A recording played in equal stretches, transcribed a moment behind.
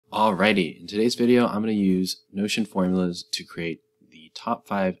Alrighty, in today's video I'm going to use Notion formulas to create the top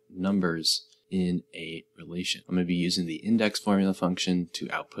 5 numbers in a relation. I'm going to be using the index formula function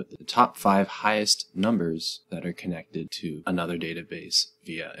to output the top 5 highest numbers that are connected to another database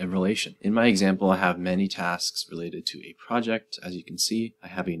via a relation. In my example, I have many tasks related to a project. As you can see, I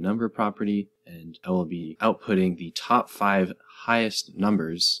have a number property and I will be outputting the top 5 highest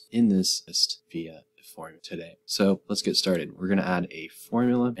numbers in this list via formula today. So let's get started. We're going to add a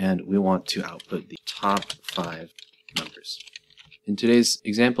formula and we want to output the top 5 numbers. In today's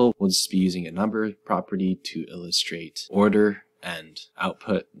example, we'll just be using a number property to illustrate order and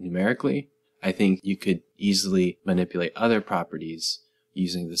output numerically. I think you could easily manipulate other properties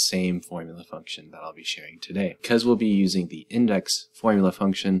using the same formula function that I'll be sharing today. Because we'll be using the index formula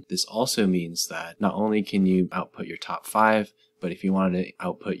function, this also means that not only can you output your top 5, but if you wanted to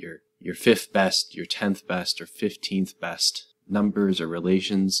output your 5th best, your 10th best, or 15th best numbers or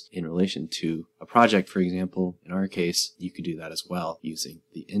relations in relation to a project, for example, in our case, you could do that as well using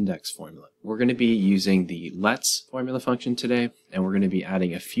the index formula. We're going to be using the let's formula function today, and we're going to be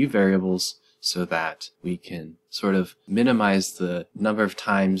adding a few variables so that we can sort of minimize the number of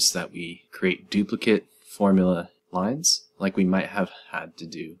times that we create duplicate formula lines like we might have had to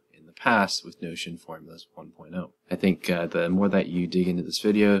do in the past with Notion Formulas 1.0. I think the more that you dig into this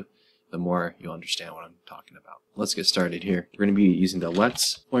video, the more you'll understand what I'm talking about. Let's get started here. We're going to be using the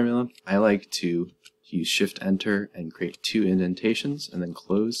let's formula. I like to use Shift-Enter and create 2 indentations and then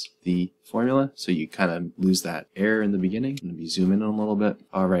close the formula so you kind of lose that error in the beginning. I'm going to be zooming in a little bit.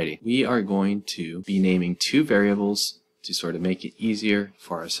 Alrighty, we are going to be naming 2 variables to sort of make it easier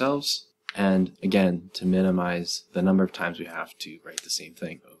for ourselves and again to minimize the number of times we have to write the same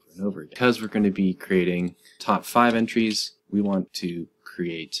thing over and over again. Because we're going to be creating top 5 entries, we want to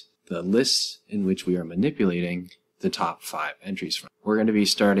create the lists in which we are manipulating the top 5 entries from. We're going to be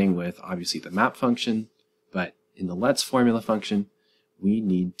starting with obviously the map function, but in the let's formula function, we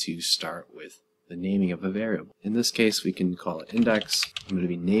need to start with the naming of a variable. In this case, we can call it index. I'm going to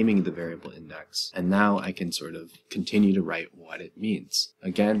be naming the variable index, and now I can sort of continue to write what it means.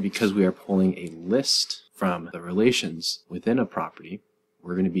 Again, because we are pulling a list from the relations within a property,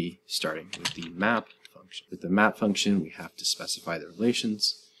 we're going to be starting with the map function. With the map function, we have to specify the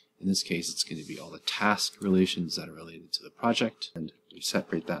relations. In this case, it's going to be all the task relations that are related to the project, and we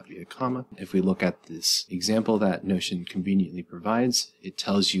separate that via comma. If we look at this example that Notion conveniently provides, it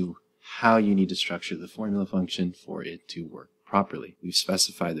tells you how you need to structure the formula function for it to work properly. We've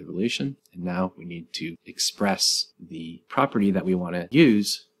specified the relation, and now we need to express the property that we want to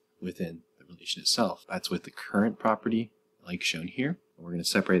use within the relation itself. That's with the current property, like shown here. We're going to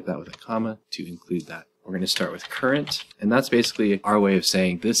separate that with a comma to include that. We're going to start with current, and that's basically our way of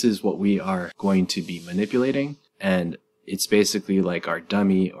saying this is what we are going to be manipulating, and it's basically like our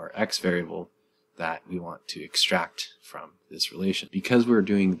dummy or X variable that we want to extract from this relation. Because we're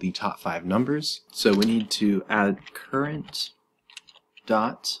doing the top 5 numbers, so we need to add current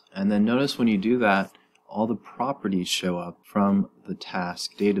dot, and then notice when you do that, all the properties show up from the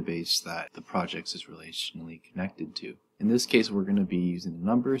task database that the project is relationally connected to. In this case, we're going to be using the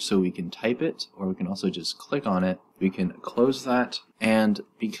number, so we can type it, or we can also just click on it. We can close that, and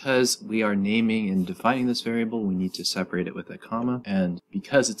because we are naming and defining this variable, we need to separate it with a comma, and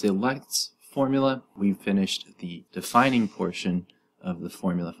because it's a let's formula, we've finished the defining portion of the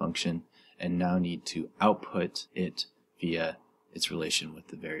formula function, and now need to output it via its relation with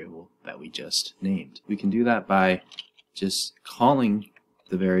the variable that we just named. We can do that by just calling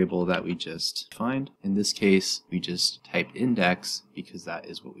the variable that we just defined. In this case, we just type index because that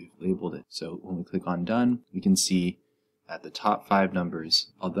is what we've labeled it. So when we click on done, we can see that the top 5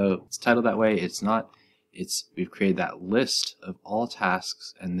 numbers, although it's titled that way, it's not. We've created that list of all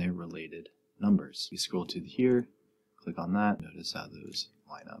tasks and their related numbers. We scroll to here, click on that, notice how those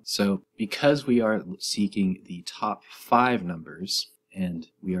line up. So because we are seeking the top 5 numbers and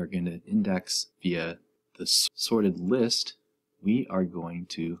we are going to index via the sorted list, we are going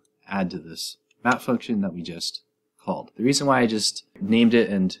to add to this map function that we just called. The reason why I just named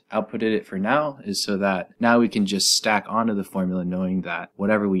it and outputted it for now is so that now we can just stack onto the formula knowing that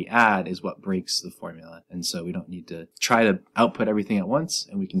whatever we add is what breaks the formula. And so we don't need to try to output everything at once,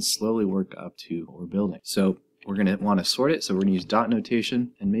 and we can slowly work up to what we're building. So we're going to want to sort it, so we're going to use dot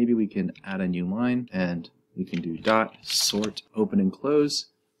notation, and maybe we can add a new line, and we can do dot sort open and close.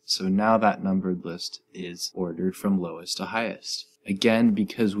 So now that numbered list is ordered from lowest to highest. Again,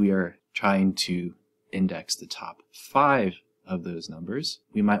 because we are trying to index the top 5 of those numbers,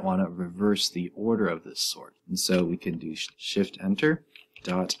 we might want to reverse the order of this sort. And so we can do Shift-Enter,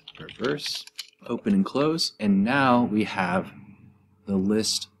 dot reverse, open and close, and now we have the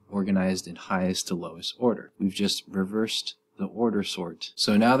list organized in highest to lowest order. We've just reversed the order sort.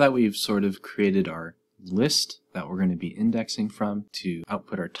 So now that we've sort of created our list that we're going to be indexing from to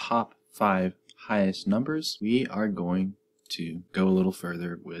output our top 5 highest numbers, we are going to go a little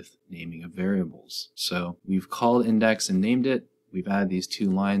further with naming of variables. So we've called index and named it. We've added these 2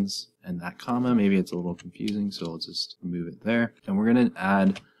 lines and that comma. Maybe it's a little confusing, so I'll just remove it there. And we're going to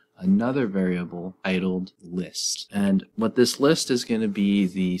add another variable titled list. And what this list is going to be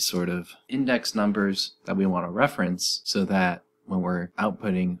the sort of index numbers that we want to reference, so that when we're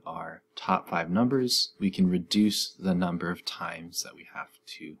outputting our top 5 numbers, we can reduce the number of times that we have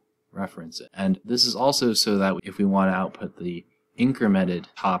to reference it. And this is also so that if we want to output the incremented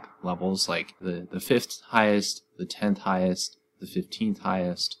top levels, like the 5th highest, the 10th highest, the 15th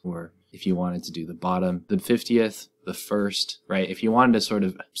highest, or if you wanted to do the bottom, the 50th, the 1st, right? If you wanted to sort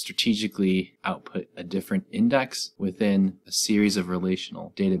of strategically output a different index within a series of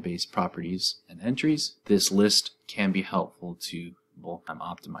relational database properties and entries, this list can be helpful to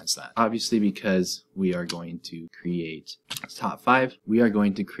optimize that. Obviously, because we are going to create top 5, we are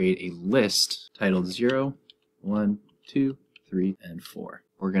going to create a list titled 0, 1, 2, 3, and 4.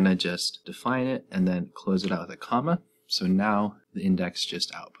 We're going to just define it and then close it out with a comma. So now the index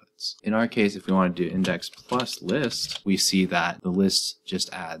just outputs. In our case, if we want to do index plus list, we see that the list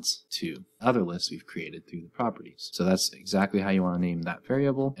just adds to other lists we've created through the properties. So that's exactly how you want to name that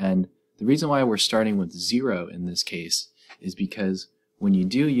variable. And the reason why we're starting with 0 in this case is because when you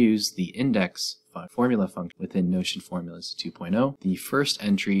do use the index formula function within Notion Formulas 2.0, the first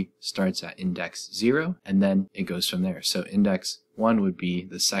entry starts at index 0 and then it goes from there. So index 1 would be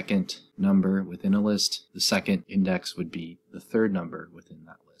the second number within a list. The second index would be the third number within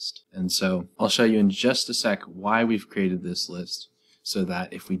that list. And so I'll show you in just a sec why we've created this list, so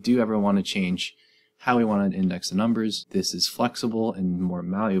that if we do ever want to change how we want to index the numbers, this is flexible and more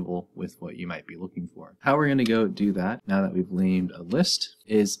malleable with what you might be looking for. How we're going to go do that, now that we've named a list,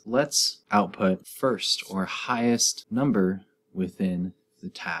 is let's output first or highest number within the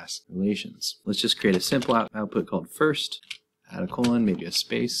task relations. Let's just create a simple output called first, add a colon, maybe a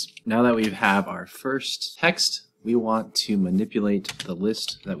space. Now that we have our first text, we want to manipulate the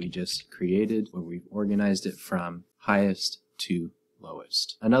list that we just created, where we've organized it from highest to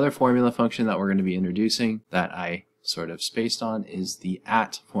lowest. Another formula function that we're going to be introducing that I sort of spaced on is the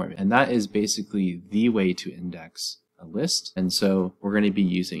at formula, and that is basically the way to index a list. And so we're going to be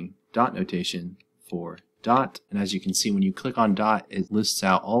using dot notation for dot, and as you can see, when you click on dot, it lists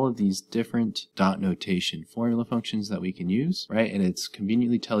out all of these different dot notation formula functions that we can use, right? And it's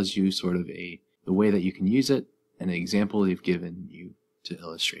conveniently tells you sort of the way that you can use it and an example they've given you to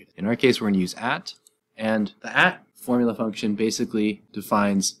illustrate it. In our case, we're going to use at, and the at formula function basically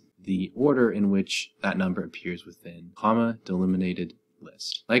defines the order in which that number appears within comma delimited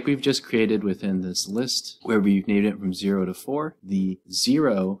list. Like we've just created within this list where we've named it from 0 to 4, the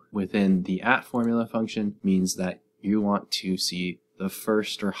 0 within the at formula function means that you want to see the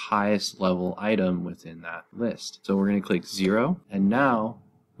first or highest level item within that list. So we're going to click 0, and now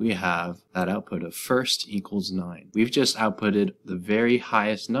we have that output of first equals 9. We've just outputted the very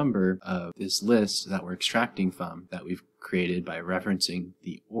highest number of this list that we're extracting from, that we've created by referencing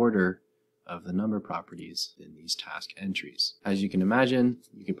the order of the number properties in these task entries. As you can imagine,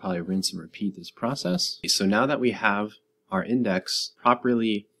 you could probably rinse and repeat this process. So now that we have our index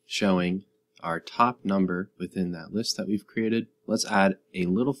properly showing our top number within that list that we've created, let's add a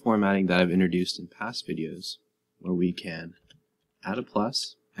little formatting that I've introduced in past videos, where we can add a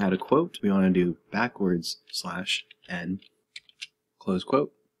plus, add a quote. We want to do backwards /n, close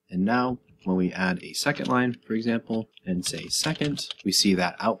quote. And now when we add a second line, for example, and say second, we see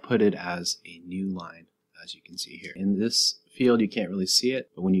that outputted as a new line, as you can see here. In this field, you can't really see it,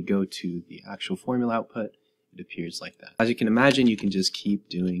 but when you go to the actual formula output, it appears like that. As you can imagine, you can just keep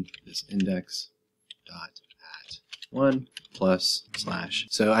doing this index dot at 1 plus /.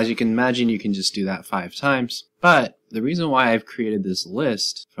 So as you can imagine, you can just do that 5 times. But the reason why I've created this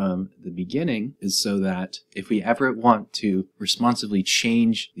list from the beginning is so that if we ever want to responsively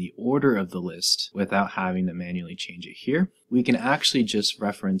change the order of the list without having to manually change it here, we can actually just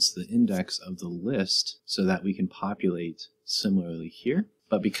reference the index of the list so that we can populate similarly here.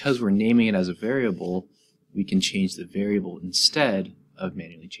 But because we're naming it as a variable, we can change the variable instead of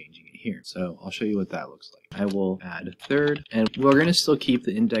manually changing it here. So I'll show you what that looks like. I will add third, and we're going to still keep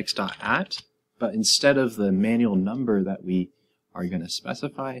the index.at, but instead of the manual number that we are going to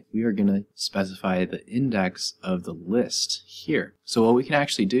specify, we are going to specify the index of the list here. So what we can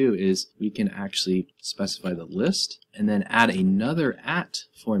actually do is we can actually specify the list and then add another at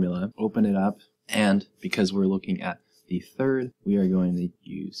formula, open it up, and because we're looking at the third, we are going to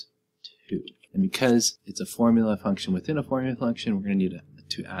use 2. And because it's a formula function within a formula function, we're going to need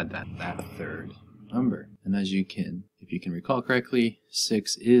to add that third number. And as you can, if you can recall correctly,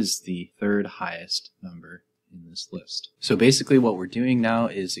 6 is the third highest number in this list. So basically what we're doing now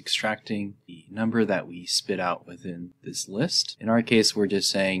is extracting the number that we spit out within this list. In our case, we're just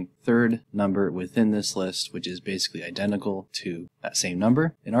saying third number within this list, which is basically identical to that same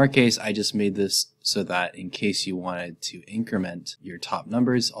number. In our case, I just made this so that in case you wanted to increment your top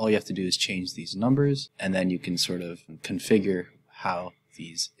numbers, all you have to do is change these numbers, and then you can sort of configure how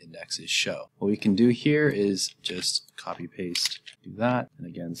these indexes show. What we can do here is just copy paste, do that, and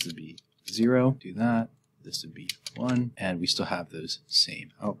again this would be 0, do that, this would be 1, and we still have those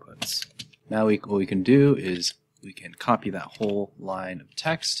same outputs. Now what we can do is we can copy that whole line of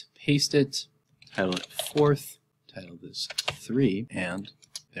text, paste it, title it 4th, title this 3, and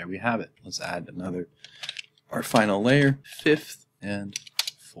there we have it. Let's add our final layer, 5th and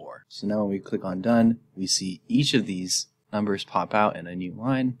 4. So now when we click on done, we see each of these numbers pop out in a new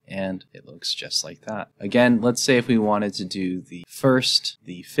line, and it looks just like that. Again, let's say if we wanted to do the 1st,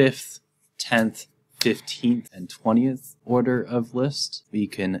 the 5th, 10th, 15th, and 20th order of list, we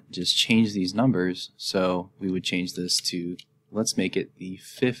can just change these numbers. So we would change this to, let's make it the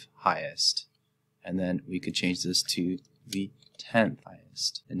 5th highest, and then we could change this to the 10th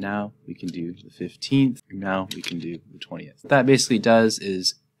highest, and now we can do the 15th, and now we can do the 20th. What that basically does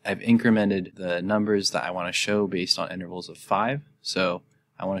is I've incremented the numbers that I want to show based on intervals of 5. So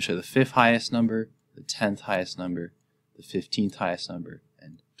I want to show the 5th highest number, the 10th highest number, the 15th highest number,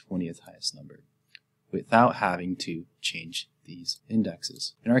 and 20th highest number, without having to change these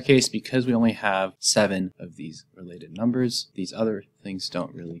indexes. In our case, because we only have 7 of these related numbers, these other things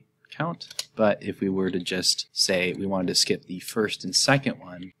don't really count. But if we were to just say we wanted to skip the 1st and 2nd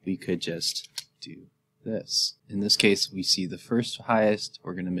one, we could just do this. In this case, we see the 1st highest,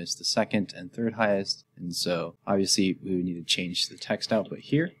 we're going to miss the 2nd and 3rd highest, and so obviously we would need to change the text output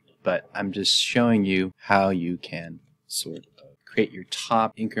here, but I'm just showing you how you can sort of create your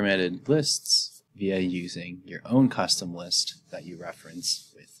top incremented lists via using your own custom list that you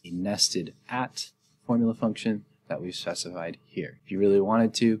reference with a nested @ formula function that we've specified here. If you really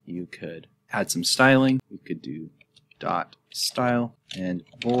wanted to, you could add some styling. We could do dot style and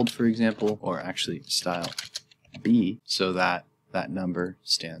bold, for example, or actually style B, so that that number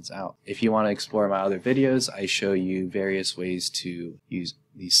stands out. If you want to explore my other videos, I show you various ways to use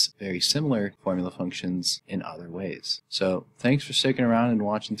these very similar formula functions in other ways. So thanks for sticking around and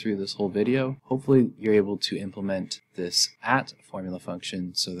watching through this whole video. Hopefully you're able to implement this @ formula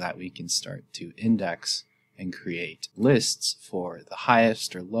function so that we can start to index and create lists for the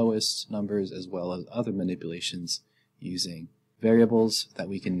highest or lowest numbers, as well as other manipulations using variables that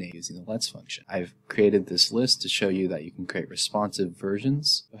we can name using the let's function. I've created this list to show you that you can create responsive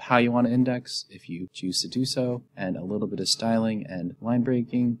versions of how you want to index if you choose to do so, and a little bit of styling and line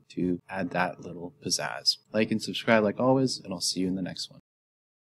breaking to add that little pizzazz. Like and subscribe like always, and I'll see you in the next one.